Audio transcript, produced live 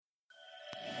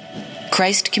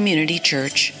Christ Community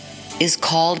Church is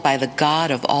called by the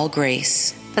God of all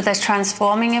grace for the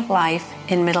transforming of life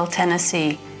in Middle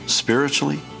Tennessee,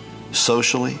 spiritually,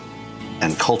 socially,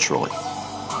 and culturally.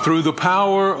 Through the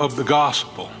power of the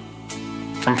gospel.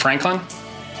 From Franklin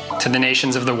to the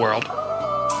nations of the world.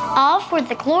 All for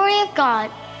the glory of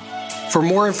God. For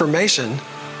more information,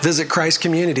 visit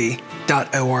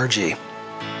christcommunity.org.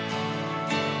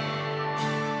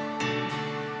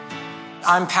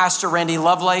 I'm Pastor Randy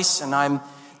Lovelace, and I'm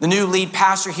the new lead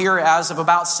pastor here as of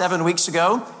about 7 weeks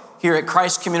ago here at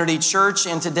Christ Community Church.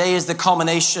 And today is the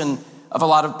culmination of a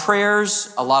lot of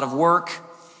prayers, a lot of work.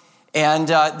 And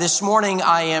this morning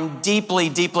I am deeply,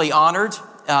 deeply honored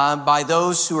by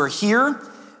those who are here.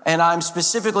 And I'm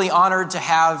specifically honored to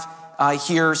have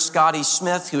here Scotty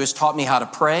Smith, who has taught me how to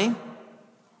pray.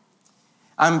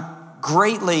 I'm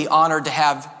greatly honored to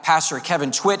have Pastor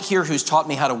Kevin Twitt here, who's taught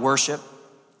me how to worship.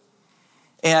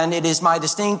 And it is my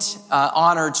distinct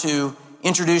honor to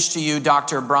introduce to you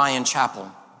Dr. Bryan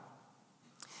Chapell.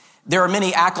 There are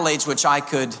many accolades which I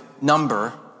could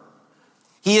number.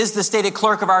 He is the stated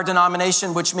clerk of our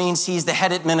denomination, which means he's the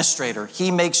head administrator.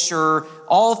 He makes sure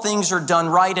all things are done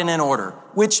right and in order,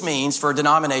 which means for a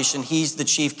denomination, he's the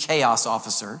chief chaos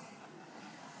officer.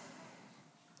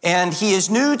 And he is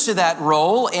new to that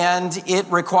role, and it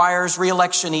requires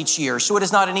re-election each year, so it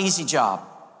is not an easy job.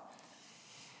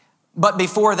 But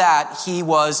before that, he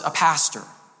was a pastor.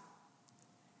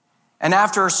 And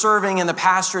after serving in the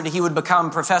pastorate, he would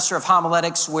become professor of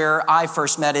homiletics, where I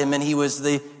first met him, and he was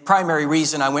the primary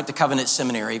reason I went to Covenant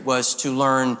Seminary, was to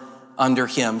learn under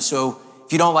him. So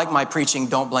if you don't like my preaching,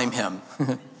 don't blame him.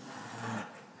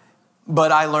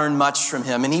 But I learned much from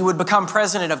him. And he would become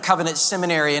president of Covenant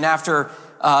Seminary, and after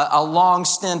a long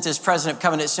stint as president of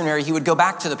Covenant Seminary, he would go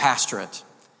back to the pastorate.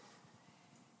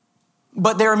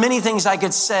 But there are many things I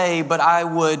could say, but I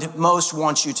would most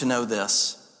want you to know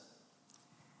this.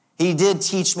 He did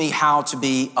teach me how to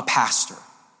be a pastor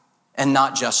and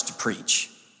not just to preach.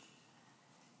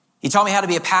 He taught me how to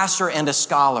be a pastor and a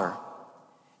scholar.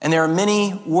 And there are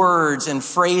many words and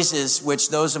phrases which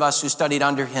those of us who studied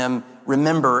under him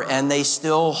remember, and they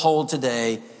still hold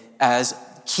today as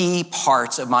key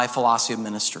parts of my philosophy of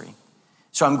ministry.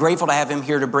 So I'm grateful to have him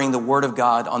here to bring the Word of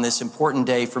God on this important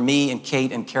day for me and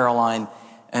Kate and Caroline.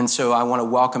 And so I want to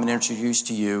welcome and introduce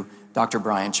to you Dr.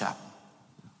 Bryan Chapell.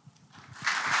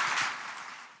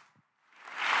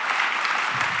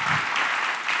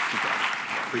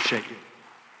 Appreciate you.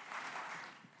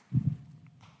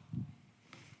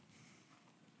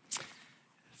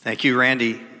 Thank you,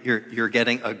 Randy. You're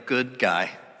getting a good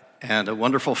guy and a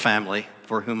wonderful family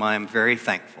for whom I am very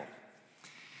thankful.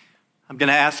 I'm going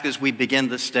to ask as we begin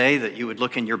this day that you would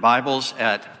look in your Bibles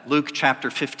at Luke chapter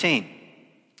 15.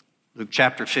 Luke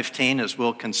chapter 15, as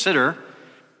we'll consider,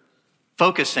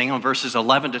 focusing on verses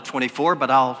 11 to 24,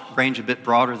 but I'll range a bit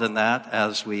broader than that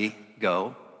as we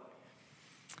go.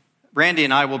 Randy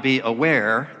and I will be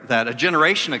aware that a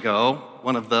generation ago,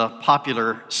 one of the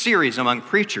popular series among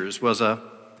preachers was a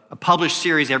published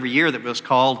series every year that was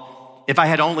called If I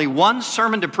Had Only One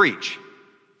Sermon to Preach,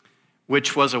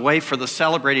 which was a way for the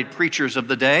celebrated preachers of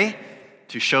the day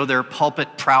to show their pulpit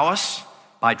prowess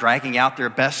by dragging out their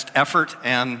best effort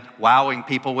and wowing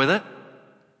people with it.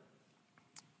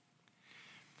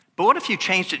 But what if you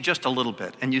changed it just a little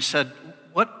bit and you said,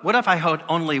 what if I had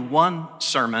only one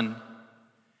sermon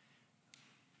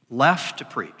left to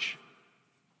preach?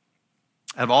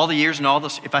 Out of all the years and all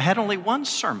this, if I had only one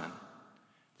sermon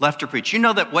left to preach, you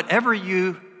know that whatever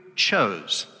you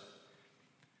chose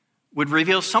would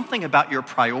reveal something about your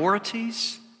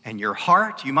priorities and your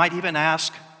heart. You might even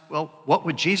ask, well, what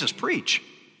would Jesus preach?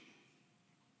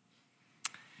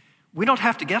 We don't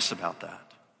have to guess about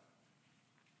that.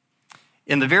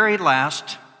 In the very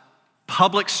last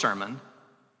public sermon,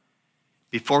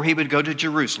 before he would go to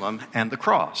Jerusalem and the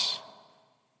cross,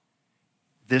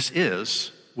 this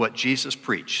is what Jesus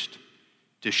preached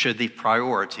to show the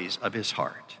priorities of his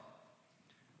heart.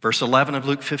 Verse 11 of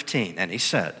Luke 15, and he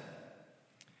said,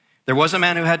 there was a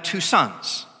man who had 2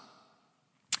 sons,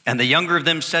 and the younger of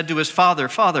them said to his father,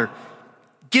 Father,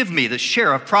 give me the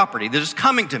share of property that is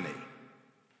coming to me.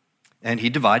 And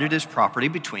he divided his property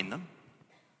between them.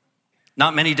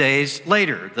 Not many days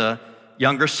later, the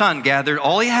younger son gathered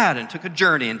all he had and took a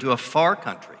journey into a far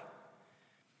country.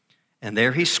 And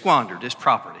there he squandered his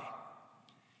property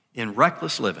in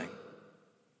reckless living.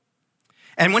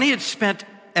 And when he had spent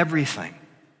everything,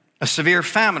 a severe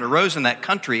famine arose in that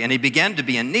country, and he began to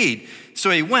be in need.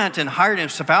 So he went and hired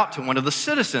himself out to one of the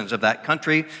citizens of that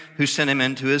country, who sent him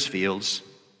into his fields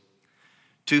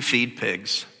to feed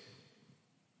pigs.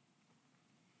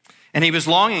 And he was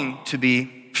longing to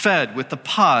be fed with the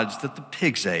pods that the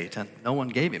pigs ate, and no one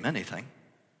gave him anything.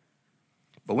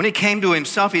 But when he came to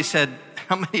himself, he said,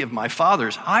 how many of my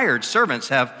father's hired servants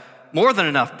have more than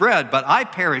enough bread, but I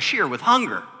perish here with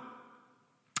hunger?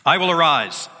 I will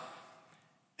arise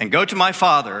and go to my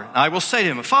father, and I will say to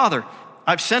him, Father,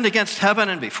 I've sinned against heaven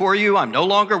and before you. I'm no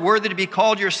longer worthy to be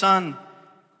called your son.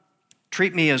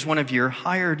 Treat me as one of your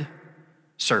hired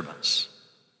servants.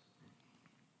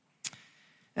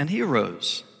 And he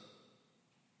arose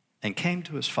and came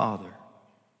to his father.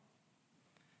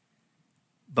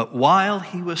 But while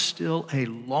he was still a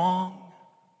long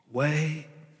way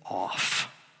off,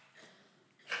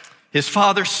 his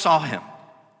father saw him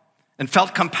and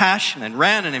felt compassion and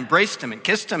ran and embraced him and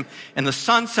kissed him. And the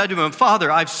son said to him,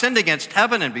 Father, I've sinned against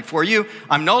heaven and before you.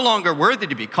 I'm no longer worthy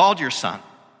to be called your son.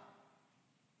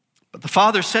 But the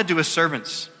father said to his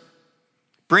servants,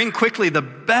 bring quickly the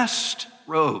best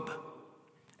robe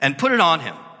and put it on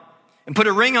him, and put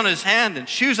a ring on his hand and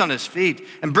shoes on his feet,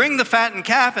 and bring the fattened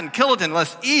calf and kill it, and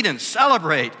let's eat and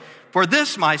celebrate. For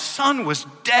this my son was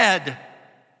dead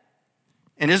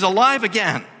and is alive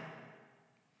again.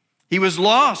 He was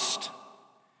lost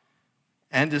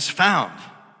and is found.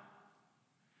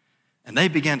 And they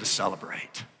began to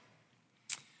celebrate.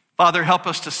 Father, help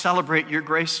us to celebrate your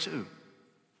grace too.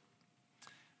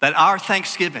 That our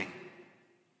thanksgiving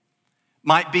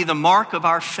might be the mark of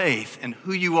our faith in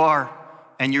who you are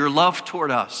and your love toward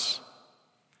us,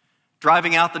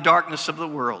 driving out the darkness of the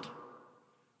world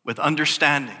with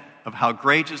understanding of how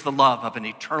great is the love of an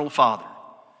eternal Father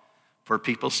for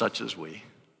people such as we.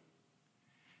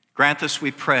 Grant this, we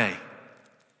pray,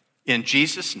 in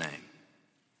Jesus' name.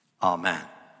 Amen.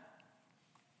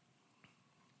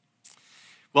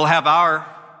 We'll have our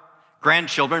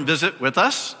grandchildren visit with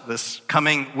us this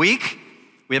coming week.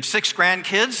 We have 6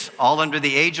 grandkids, all under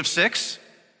the age of 6,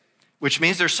 which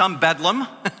means there's some bedlam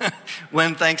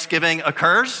when Thanksgiving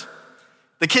occurs.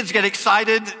 The kids get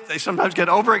excited. They sometimes get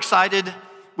overexcited,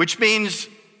 which means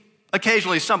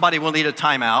occasionally somebody will need a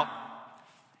timeout.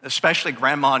 Especially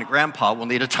grandma and grandpa will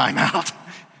need a timeout.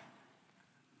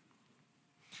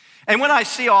 And when I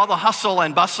see all the hustle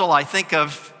and bustle, I think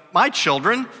of my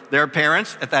children, their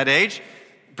parents at that age,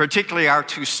 particularly our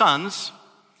 2 sons.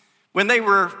 When they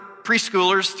were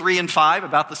preschoolers, 3 and 5,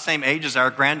 about the same age as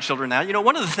our grandchildren now,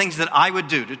 one of the things that I would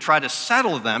do to try to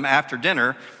settle them after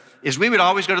dinner is we would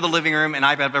always go to the living room and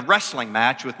I'd have a wrestling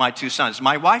match with my 2 sons.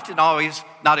 My wife didn't always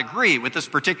not agree with this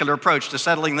particular approach to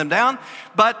settling them down,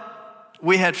 but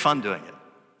we had fun doing it.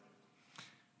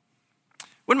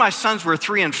 When my sons were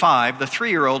 3 and 5, the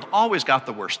 3-year-old always got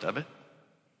the worst of it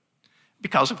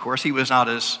because, of course, he was not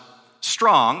as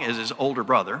strong as his older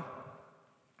brother.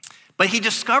 But he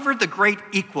discovered the great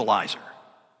equalizer.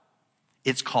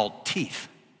 It's called teeth.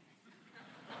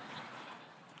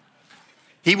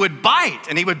 He would bite,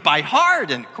 and he would bite hard.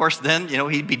 And, of course, then,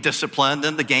 he'd be disciplined,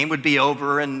 and the game would be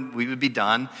over, and we would be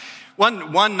done.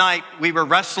 One night, we were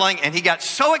wrestling, and he got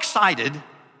so excited,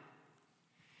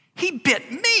 he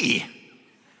bit me.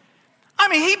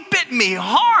 He bit me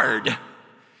hard.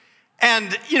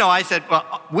 And, I said,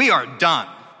 well, we are done.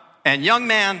 And young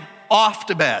man, off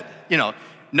to bed.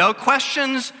 No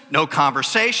questions, no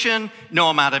conversation, no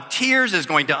amount of tears is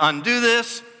going to undo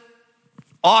this.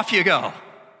 Off you go.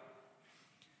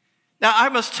 Now, I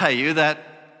must tell you that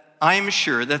I am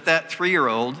sure that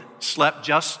 3-year-old slept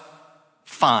just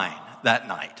fine that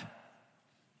night.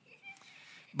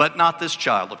 But not this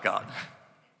child of God.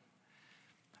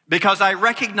 Because I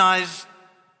recognize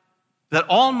that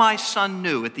all my son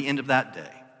knew at the end of that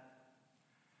day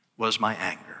was my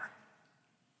anger.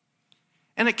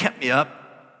 And it kept me up.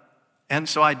 And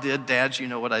so I did. Dads, you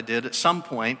know what I did. At some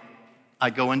point, I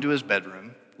go into his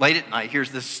bedroom. Late at night,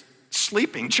 here's this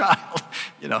sleeping child,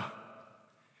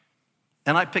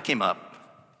 And I pick him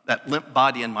up, that limp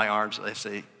body in my arms. And I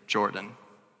say, Jordan,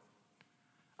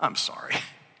 I'm sorry.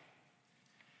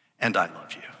 And I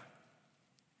love you.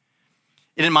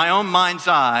 And in my own mind's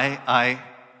eye, I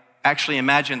actually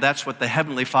imagine that's what the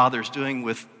Heavenly Father is doing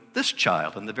with this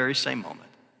child in the very same moment.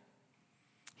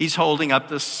 He's holding up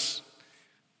this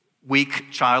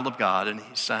weak child of God, and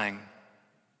he's saying,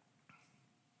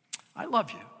 I love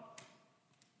you.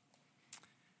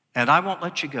 And I won't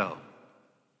let you go.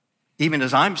 Even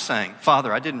as I'm saying,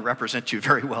 Father, I didn't represent you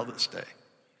very well this day.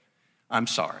 I'm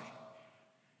sorry.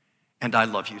 And I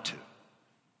love you too.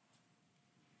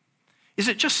 Is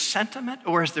it just sentiment,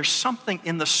 or is there something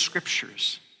in the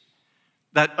scriptures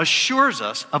that assures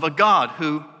us of a God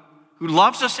who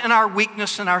loves us in our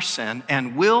weakness and our sin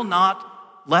and will not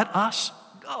let us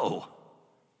go?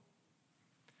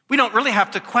 We don't really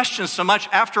have to question so much.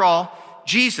 After all,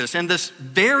 Jesus, in this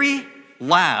very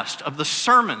last of the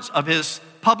sermons of his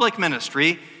public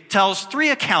ministry, tells 3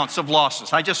 accounts of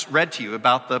losses. I just read to you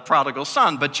about the prodigal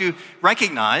son, but you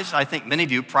recognize, I think many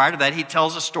of you prior to that, he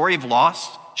tells a story of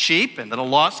lost sheep and then a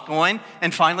lost coin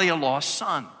and finally a lost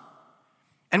son.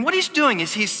 And what he's doing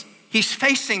is he's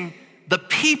facing the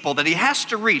people that he has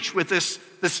to reach with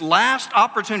this last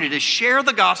opportunity to share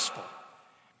the gospel.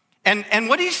 And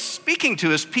what he's speaking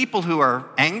to is people who are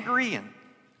angry and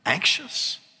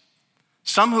anxious,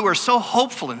 some who are so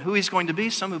hopeful in who he's going to be,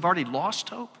 some who've already lost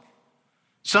hope,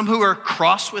 some who are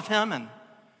cross with him, and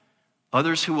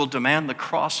others who will demand the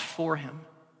cross for him.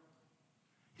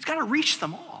 He's got to reach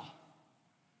them all.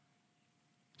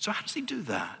 So how does he do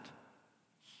that?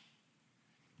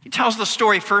 He tells the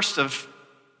story first of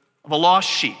a lost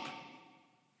sheep.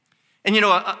 And you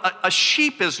know, a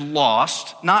sheep is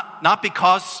lost, not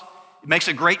because it makes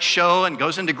a great show and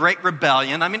goes into great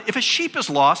rebellion. I mean, if a sheep is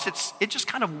lost, it just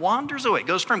kind of wanders away. It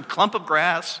goes from clump of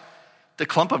grass to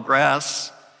clump of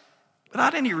grass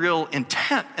without any real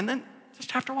intent. And then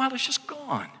just after a while, it's just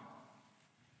gone.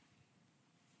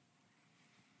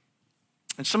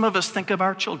 And some of us think of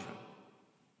our children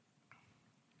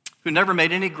who never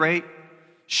made any great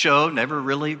show, never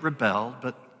really rebelled,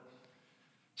 but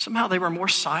somehow they were more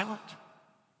silent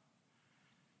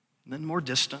and then more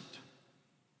distant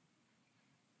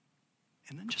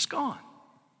and then just gone.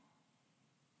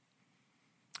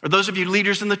 Or those of you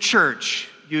leaders in the church,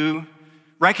 you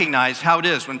recognize how it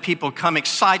is when people come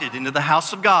excited into the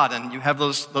house of God and you have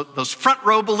those front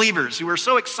row believers who are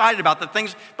so excited about the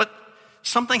things, but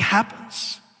something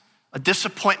happens, a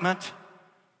disappointment,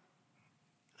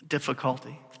 a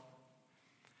difficulty,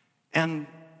 and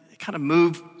they kind of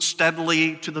move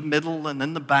steadily to the middle and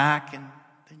then the back, and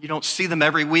you don't see them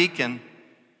every week. And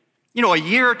you know, a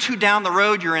year or two down the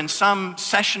road, you're in some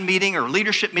session meeting or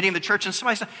leadership meeting of the church, and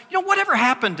somebody says, you know, whatever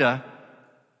happened to...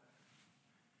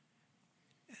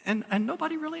 And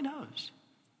nobody really knows.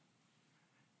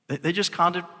 They just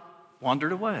kind of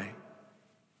wandered away.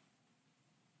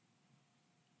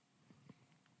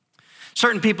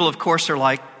 Certain people, of course, are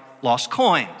like lost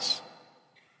coins.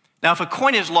 Now, if a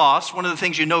coin is lost, one of the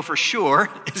things you know for sure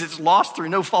is it's lost through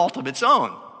no fault of its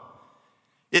own.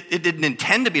 It didn't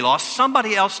intend to be lost.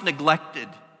 Somebody else neglected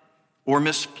or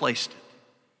misplaced it.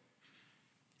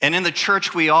 And in the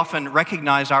church, we often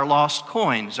recognize our lost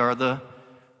coins are the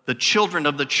children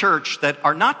of the church that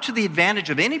are not to the advantage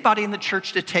of anybody in the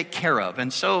church to take care of.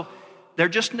 And so they're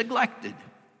just neglected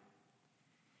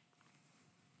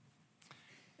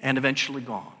and eventually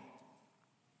gone.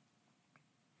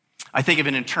 I think of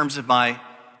it in terms of my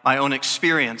own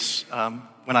experience.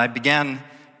 When I began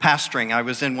pastoring, I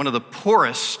was in one of the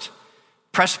poorest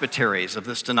presbyteries of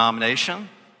this denomination,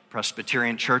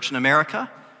 Presbyterian Church in America.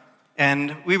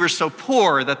 And we were so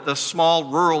poor that the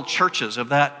small rural churches of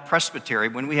that presbytery,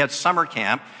 when we had summer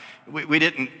camp, we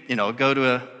didn't, go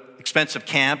to an expensive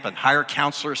camp and hire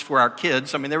counselors for our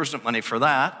kids. I mean, there wasn't money for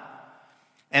that.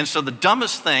 And so the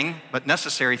dumbest thing, but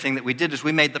necessary thing that we did is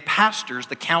we made the pastors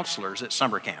the counselors at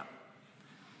summer camp.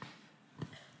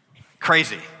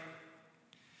 Crazy.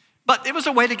 But it was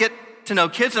a way to get to know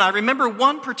kids. And I remember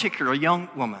one particular young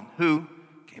woman who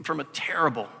came from a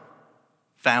terrible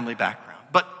family background.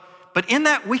 But in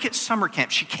that week at summer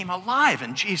camp, she came alive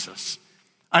in Jesus.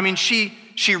 I mean, she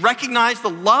recognized the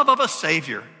love of a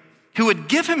Savior who would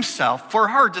give himself for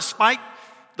her despite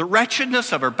the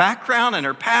wretchedness of her background and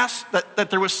her past, that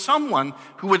there was someone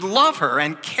who would love her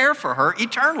and care for her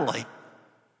eternally.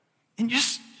 And you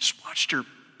just watched her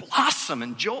blossom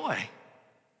in joy.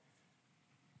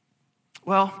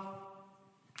 Well,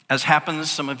 as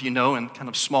happens, some of you know, in kind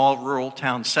of small rural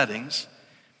town settings,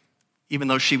 even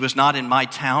though she was not in my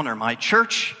town or my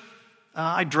church,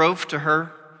 I drove to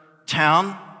her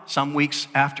town some weeks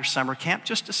after summer camp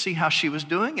just to see how she was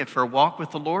doing, if her walk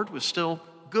with the Lord was still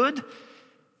good.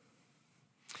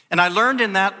 And I learned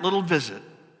in that little visit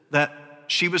that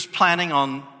she was planning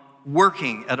on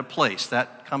working at a place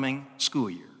that coming school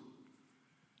year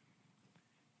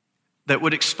that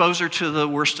would expose her to the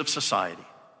worst of society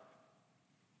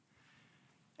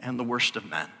and the worst of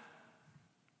men.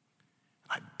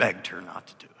 I begged her not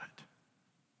to do it.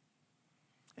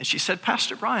 And she said,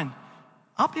 Pastor Bryan,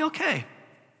 I'll be okay.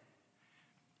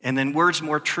 And then words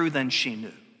more true than she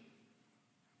knew.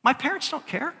 My parents don't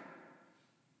care.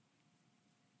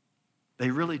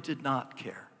 They really did not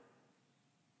care.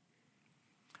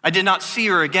 I did not see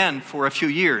her again for a few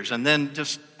years, and then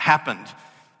just happened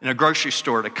in a grocery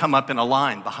store to come up in a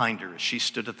line behind her as she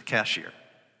stood at the cashier.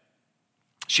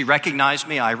 She recognized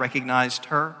me, I recognized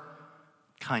her,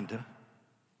 kinda.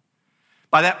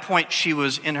 By that point, she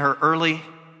was in her early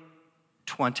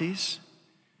 20s.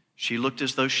 She looked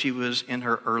as though she was in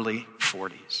her early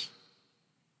 40s.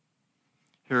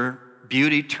 Her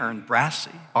beauty turned brassy,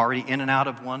 already in and out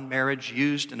of one marriage,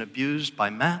 used and abused by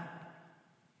men.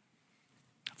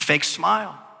 Fake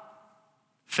smile,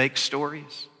 fake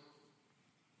stories.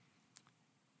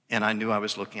 And I knew I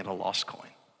was looking at a lost coin.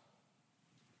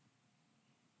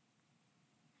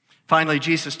 Finally,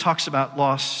 Jesus talks about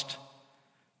lost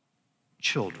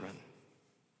children.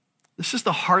 This is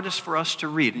the hardest for us to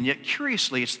read, and yet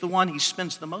curiously, it's the one he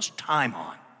spends the most time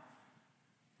on.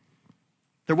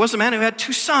 There was a man who had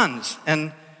 2 sons,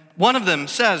 and one of them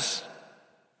says,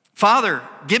 "Father,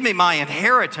 give me my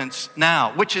inheritance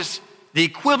now," which is the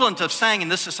equivalent of saying in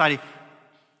this society,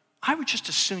 "I would just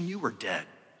as soon you were dead,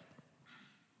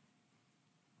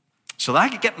 so that I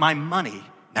could get my money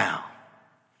now."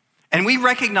 And we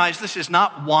recognize this is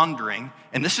not wandering,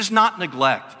 and this is not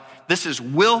neglect. This is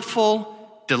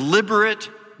willful, deliberate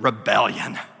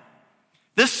rebellion.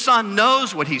 This son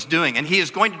knows what he's doing, and he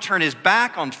is going to turn his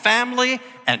back on family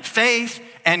and faith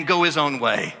and go his own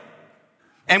way.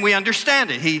 And we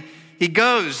understand it. He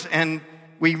goes, and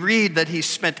we read that he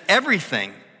spent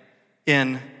everything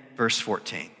in verse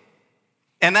 14.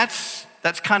 And that's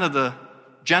kind of the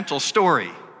gentle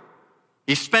story.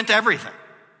 He spent everything.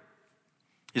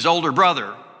 His older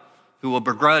brother, who will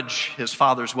begrudge his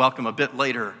father's welcome a bit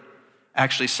later,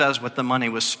 actually says what the money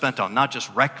was spent on, not just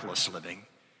reckless living.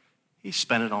 He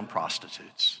spent it on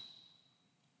prostitutes.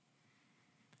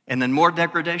 And then more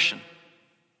degradation.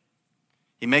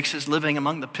 He makes his living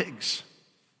among the pigs,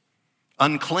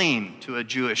 unclean to a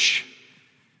Jewish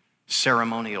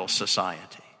ceremonial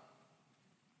society.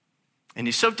 And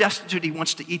he's so destitute he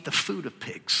wants to eat the food of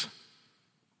pigs.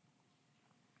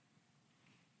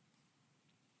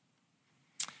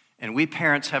 And we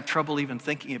parents have trouble even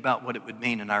thinking about what it would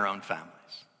mean in our own families.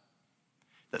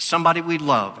 That somebody we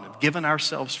love and have given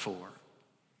ourselves for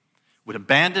would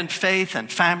abandon faith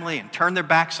and family and turn their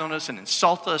backs on us and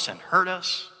insult us and hurt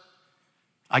us.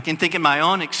 I can think in my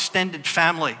own extended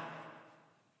family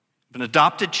of an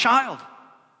adopted child,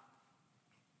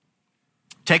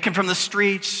 taken from the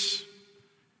streets,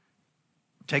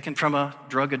 taken from a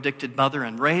drug-addicted mother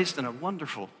and raised in a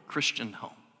wonderful Christian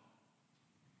home.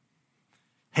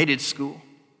 Hated school.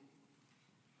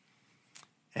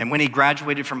 And when he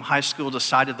graduated from high school,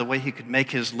 decided the way he could make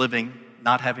his living,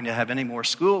 not having to have any more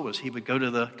school, was he would go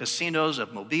to the casinos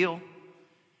of Mobile,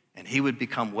 and he would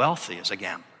become wealthy as a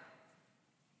gambler.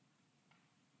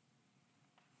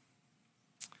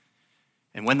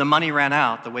 And when the money ran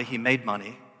out, the way he made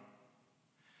money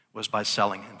was by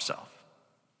selling himself.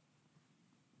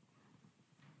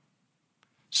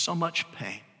 So much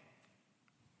pain.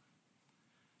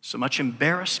 So much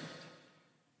embarrassment,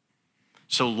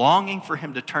 so longing for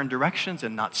him to turn directions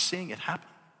and not seeing it happen.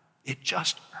 It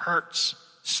just hurts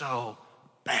so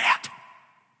bad.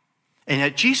 And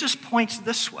yet Jesus points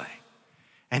this way,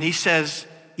 and he says,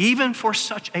 even for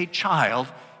such a child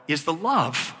is the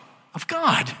love of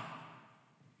God.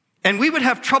 And we would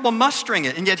have trouble mustering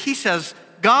it, and yet he says,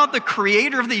 God, the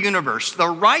creator of the universe, the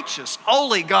righteous,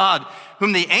 holy God,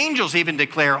 whom the angels even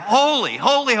declare, holy,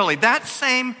 holy, holy, that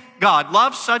same God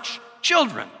loves such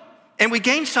children. And we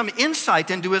gain some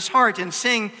insight into his heart in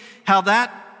seeing how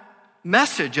that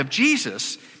message of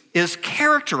Jesus is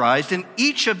characterized in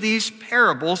each of these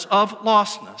parables of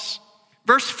lostness.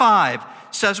 Verse 5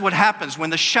 says what happens when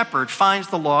the shepherd finds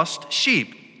the lost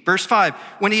sheep. Verse 5,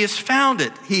 when he has found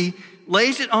it, he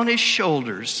lays it on his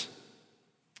shoulders,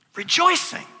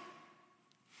 rejoicing.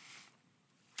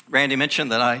 Randy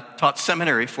mentioned that I taught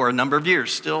seminary for a number of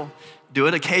years, still do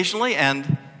it occasionally,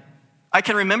 and I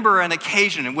can remember an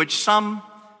occasion in which some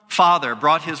father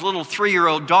brought his little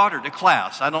 3-year-old daughter to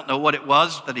class. I don't know what it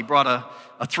was that he brought a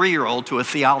 3-year-old to a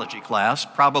theology class.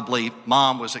 Probably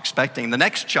mom was expecting the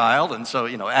next child, and so,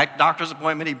 at doctor's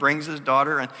appointment, he brings his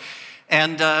daughter,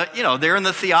 and they're in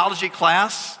the theology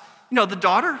class. The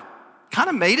daughter kind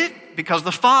of made it because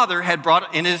the father had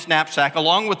brought in his knapsack,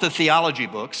 along with the theology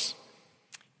books,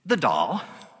 the doll,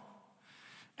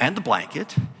 and the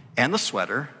blanket, and the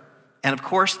sweater, and of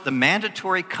course, the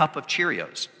mandatory cup of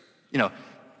Cheerios.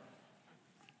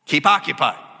 Keep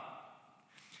occupied.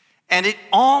 And it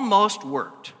almost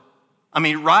worked.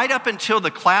 Right up until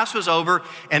the class was over,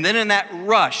 and then in that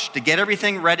rush to get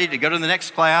everything ready to go to the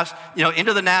next class,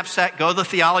 into the knapsack, go the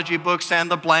theology books and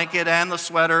the blanket and the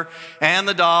sweater and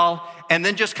the doll, and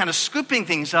then just kind of scooping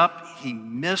things up, he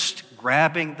missed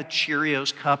grabbing the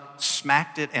Cheerios cup,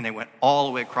 smacked it, and it went all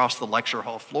the way across the lecture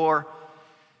hall floor.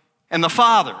 And the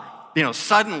father,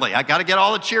 suddenly, I got to get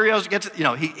all the Cheerios.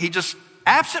 He just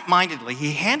absentmindedly,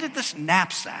 he handed this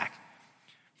knapsack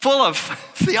full of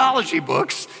theology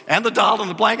books and the doll and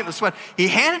the blanket and the sweat. He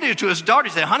handed it to his daughter.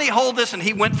 He said, honey, hold this, and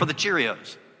he went for the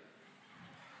Cheerios.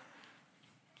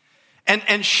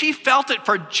 And she felt it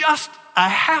for just a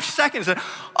half second and said,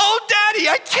 "Oh, Daddy,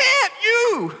 I can't,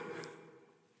 you."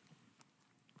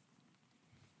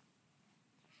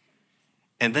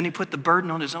 And then he put the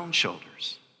burden on his own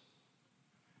shoulders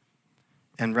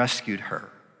and rescued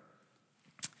her.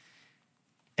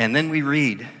 And then we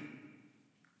read,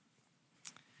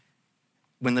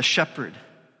 when the shepherd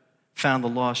found the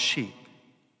lost sheep,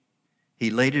 he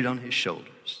laid it on his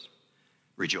shoulders,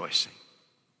 rejoicing.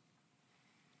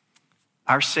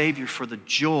 Our Savior, for the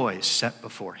joy set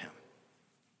before him,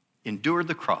 endured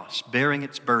the cross, bearing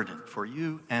its burden for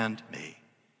you and me.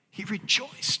 He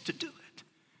rejoiced to do it.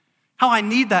 How I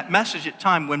need that message at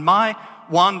time when my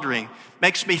wandering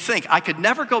makes me think I could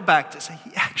never go back, to say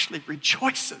he actually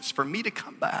rejoices for me to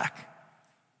come back.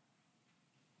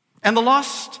 And the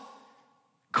lost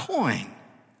coin,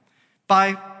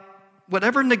 by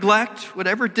whatever neglect,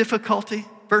 whatever difficulty,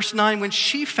 verse 9, when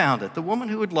she found it, the woman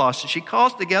who had lost it, she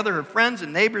calls together her friends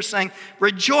and neighbors saying,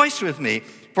 "Rejoice with me,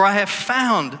 for I have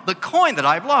found the coin that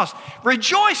I've lost."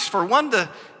 Rejoice for one to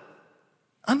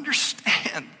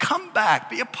understand, come back,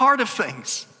 be a part of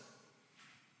things.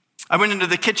 I went into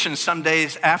the kitchen some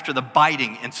days after the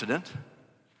biting incident,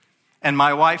 and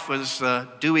my wife was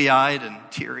dewy-eyed and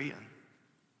teary.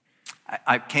 And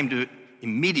I came to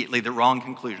immediately the wrong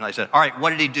conclusion. I said, "All right,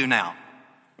 what did he do now?"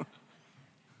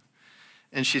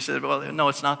 And she said, "Well, no,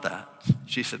 it's not that."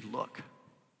 She said, "Look."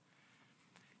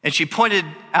 And she pointed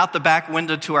out the back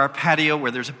window to our patio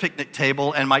where there's a picnic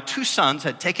table, and my 2 sons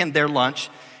had taken their lunch,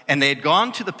 and they had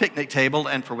gone to the picnic table,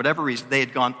 and for whatever reason, they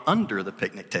had gone under the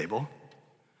picnic table.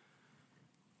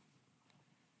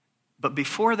 But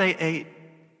before they ate,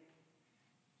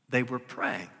 they were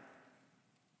praying.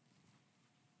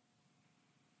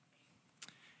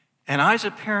 And I, as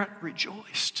a parent,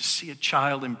 rejoiced to see a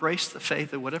child embrace the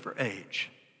faith at whatever age.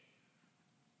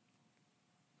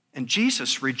 And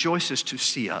Jesus rejoices to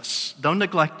see us, though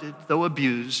neglected, though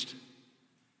abused,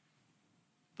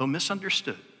 though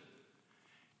misunderstood,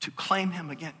 to claim him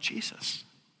again. Jesus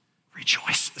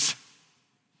rejoices.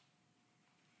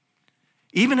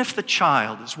 Even if the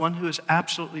child is one who has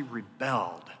absolutely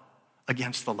rebelled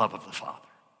against the love of the Father.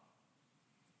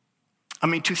 I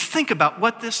mean, to think about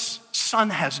what this son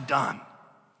has done,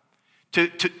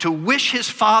 to wish his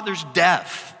father's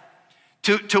death,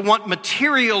 to want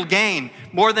material gain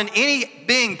more than any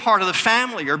being part of the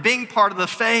family or being part of the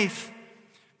faith,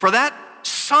 for that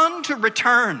son to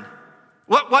return.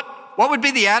 What would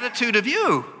be the attitude of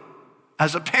you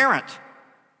as a parent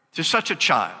to such a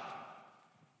child?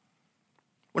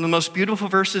 One of the most beautiful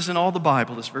verses in all the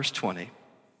Bible is verse 20.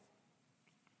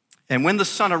 And when the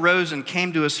son arose and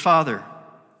came to his father,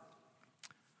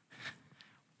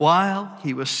 while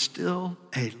he was still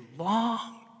a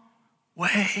long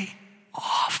way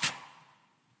off,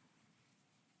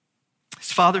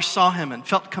 his father saw him and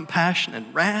felt compassion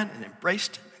and ran and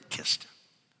embraced him and kissed him.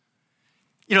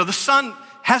 You know, the son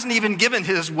hasn't even given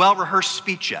his well-rehearsed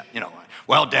speech yet. You know,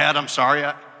 "Well, Dad, I'm sorry.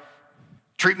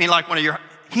 Treat me like one of your..."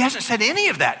 He hasn't said any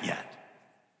of that yet.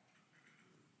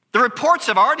 The reports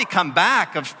have already come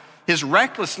back of his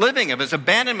reckless living, of his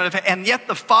abandonment, and yet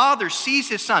the father sees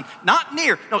his son, not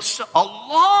near, no, a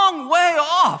long way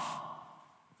off.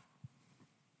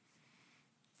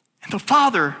 And the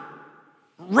father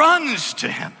runs to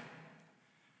him.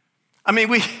 I mean,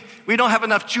 we don't have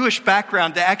enough Jewish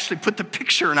background to actually put the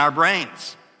picture in our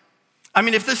brains. I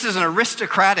mean, if this is an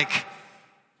aristocratic,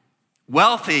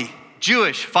 wealthy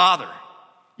Jewish father,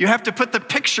 you have to put the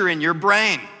picture in your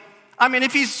brain. I mean,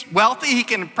 if he's wealthy, he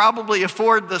can probably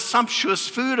afford the sumptuous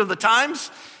food of the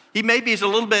times. Maybe he's a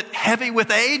little bit heavy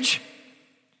with age.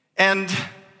 And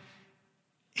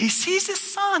he sees his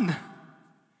son.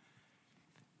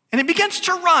 And he begins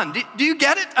to run. Do you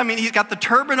get it? I mean, he's got the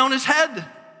turban on his head.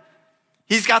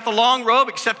 He's got the long robe,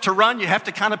 except to run, you have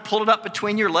to kind of pull it up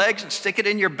between your legs and stick it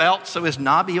in your belt so his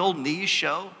knobby old knees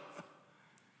show.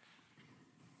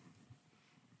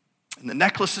 And the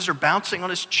necklaces are bouncing on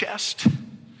his chest,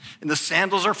 and the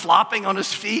sandals are flopping on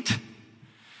his feet.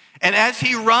 And as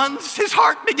he runs, his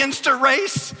heart begins to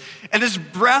race, and his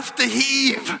breath to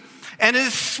heave, and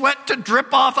his sweat to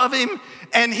drip off of him,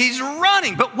 and he's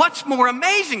running. But what's more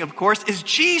amazing, of course, is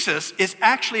Jesus is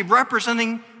actually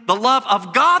representing the love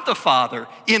of God the Father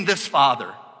in this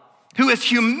father, who is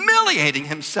humiliating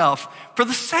himself for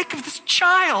the sake of this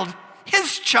child,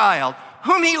 his child,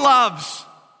 whom he loves.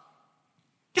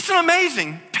 It's an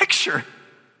amazing picture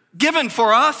given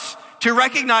for us to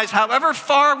recognize however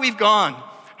far we've gone,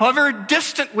 however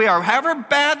distant we are, however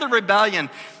bad the rebellion,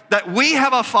 that we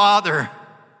have a Father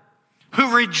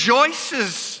who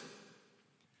rejoices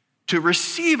to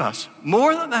receive us.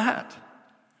 More than that,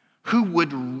 who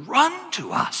would run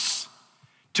to us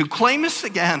to claim us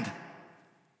again.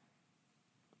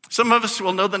 Some of us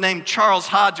will know the name Charles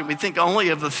Hodge, and we think only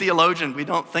of the theologian. We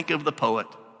don't think of the poet,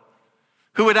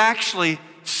 who would actually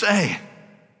say,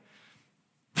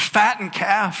 the fattened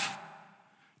calf,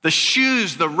 the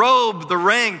shoes, the robe, the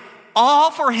ring,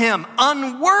 all for him,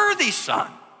 unworthy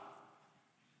son.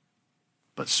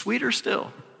 But sweeter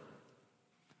still,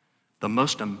 the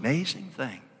most amazing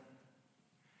thing,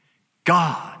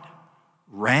 God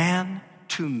ran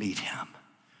to meet him.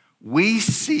 We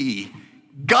see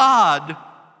God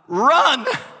run.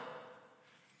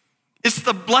 It's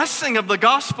the blessing of the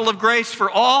gospel of grace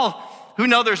for all who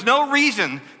know there's no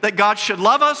reason that God should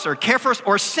love us or care for us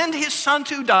or send his son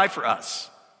to die for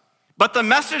us. But the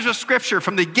message of Scripture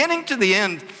from the beginning to the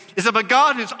end is of a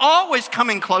God who's always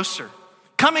coming closer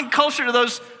to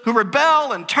those who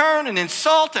rebel and turn and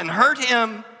insult and hurt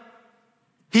him.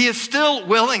 He is still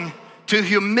willing to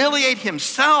humiliate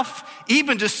himself,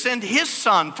 even to send his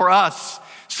son for us,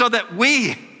 so that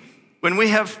we, when we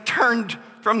have turned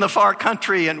from the far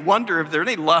country and wonder if there's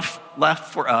any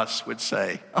left for us, would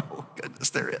say, oh goodness,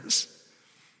 there is.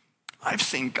 I've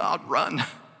seen God run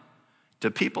to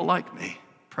people like me.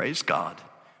 Praise God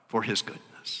for his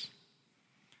goodness.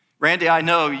 Randy, I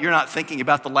know you're not thinking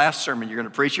about the last sermon you're going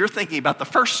to preach. You're thinking about the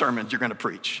first sermons you're going to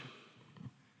preach.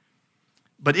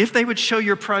 But if they would show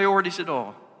your priorities at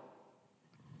all,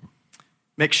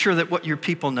 make sure that what your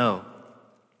people know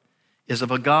is of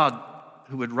a God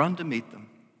who would run to meet them,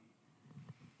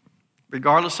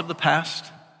 regardless of the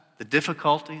past, the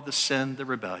difficulty, the sin, the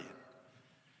rebellion.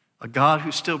 A God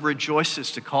who still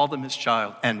rejoices to call them his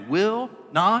child and will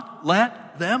not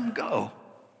let them go.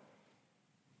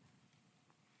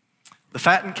 The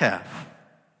fattened calf,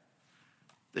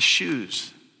 the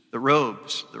shoes, the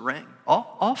robes, the ring,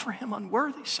 all for him,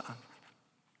 unworthy son.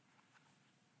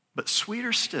 But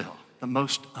sweeter still, the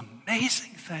most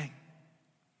amazing thing,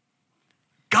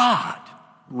 God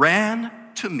ran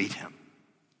to meet him.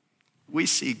 We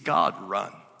see God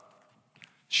run.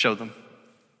 Show them.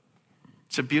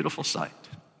 It's a beautiful sight.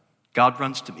 God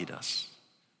runs to meet us.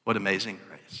 What amazing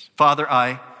grace. Father,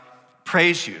 I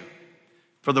praise you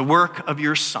for the work of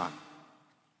your Son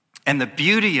and the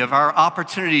beauty of our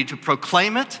opportunity to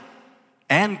proclaim it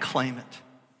and claim it.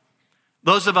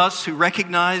 Those of us who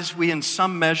recognize we in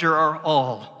some measure are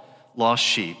all lost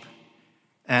sheep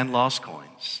and lost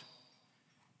coins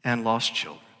and lost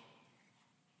children.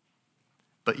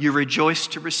 But you rejoice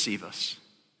to receive us,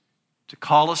 to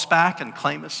call us back and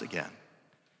claim us again.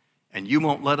 And you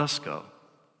won't let us go.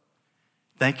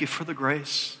 Thank you for the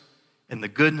grace and the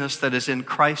goodness that is in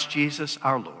Christ Jesus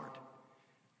our Lord.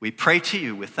 We pray to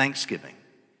you with thanksgiving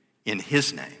in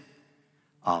his name.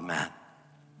 Amen.